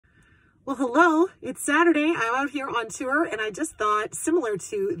Well, hello, it's Saturday. I'm out here on tour and I just thought, similar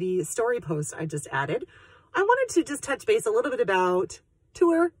to the story post I just added, I wanted to just touch base a little bit about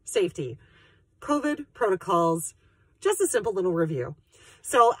tour safety, COVID protocols, just a simple little review.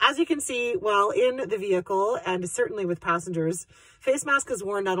 So as you can see, while in the vehicle and certainly with passengers, face mask is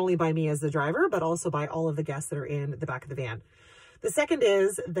worn not only by me as the driver, but also by all of the guests that are in the back of the van. The second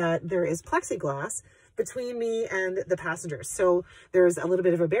is that there is plexiglass between me and the passengers. So there's a little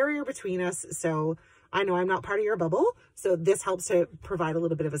bit of a barrier between us. So I know I'm not part of your bubble. So this helps to provide a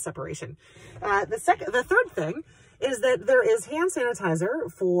little bit of a separation. The third thing is that there is hand sanitizer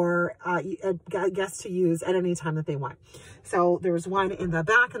for guests to use at any time that they want. So there's one in the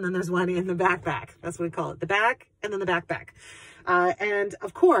back and then there's one in the backpack. That's what we call it, the back and then the backpack. And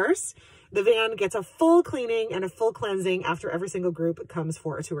of course, the van gets a full cleaning and a full cleansing after every single group comes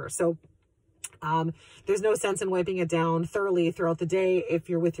for a tour. So there's no sense in wiping it down thoroughly throughout the day if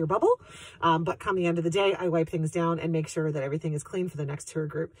you're with your bubble. But come the end of the day, I wipe things down and make sure that everything is clean for the next tour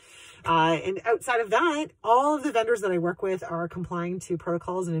group. And outside of that, all of the vendors that I work with are complying to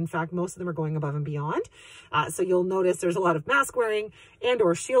protocols. And in fact, most of them are going above and beyond. So you'll notice there's a lot of mask wearing and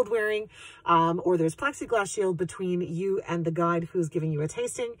or shield wearing, or there's plexiglass shield between you and the guide who's giving you a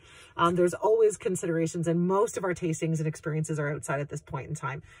tasting. There's always considerations, and most of our tastings and experiences are outside at this point in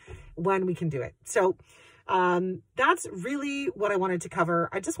time when we can do it. So that's really what I wanted to cover.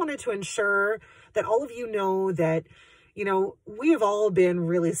 I just wanted to ensure that all of you know that, you know, we have all been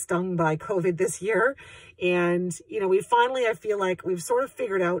really stung by COVID this year. And, you know, we finally, I feel like we've sort of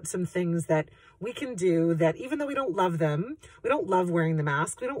figured out some things that we can do that even though we don't love them, we don't love wearing the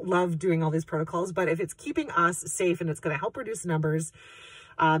mask, we don't love doing all these protocols, but if it's keeping us safe and it's going to help reduce numbers,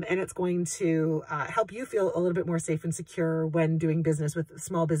 and it's going to help you feel a little bit more safe and secure when doing business with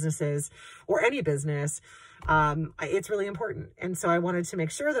small businesses or any business, it's really important. And so I wanted to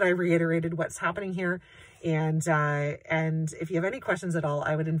make sure that I reiterated what's happening here. And if you have any questions at all,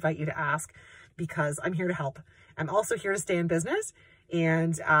 I would invite you to ask, because I'm here to help. I'm also here to stay in business,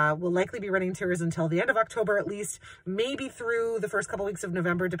 and we'll likely be running tours until the end of October, at least, maybe through the first couple weeks of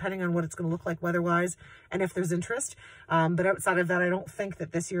November, depending on what it's going to look like weather-wise and if there's interest. But outside of that, I don't think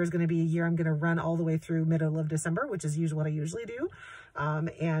that this year is going to be a year I'm going to run all the way through middle of December, which is usually what I usually do.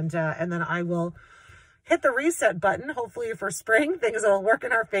 And then I will hit the reset button, hopefully for spring. Things will work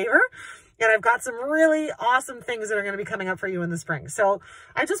in our favor. And I've got some really awesome things that are going to be coming up for you in the spring. So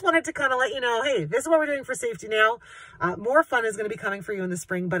I just wanted to kind of let you know, hey, this is what we're doing for safety now. More fun is going to be coming for you in the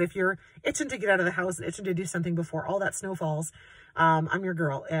spring. But if you're itching to get out of the house and itching to do something before all that snow falls, I'm your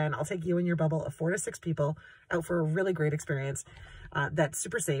girl. And I'll take you and your bubble of 4 to 6 people out for a really great experience that's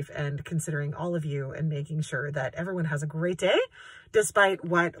super safe, and considering all of you and making sure that everyone has a great day despite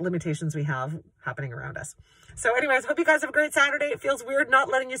what limitations we have happening around us. So anyways, hope you guys have a great Saturday. It feels weird not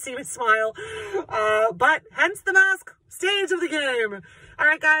letting you see me smile, but hence the mask stage of the game. All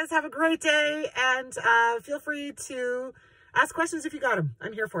right, guys, have a great day, and feel free to ask questions if you got them.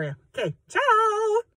 I'm here for you. Okay, ciao.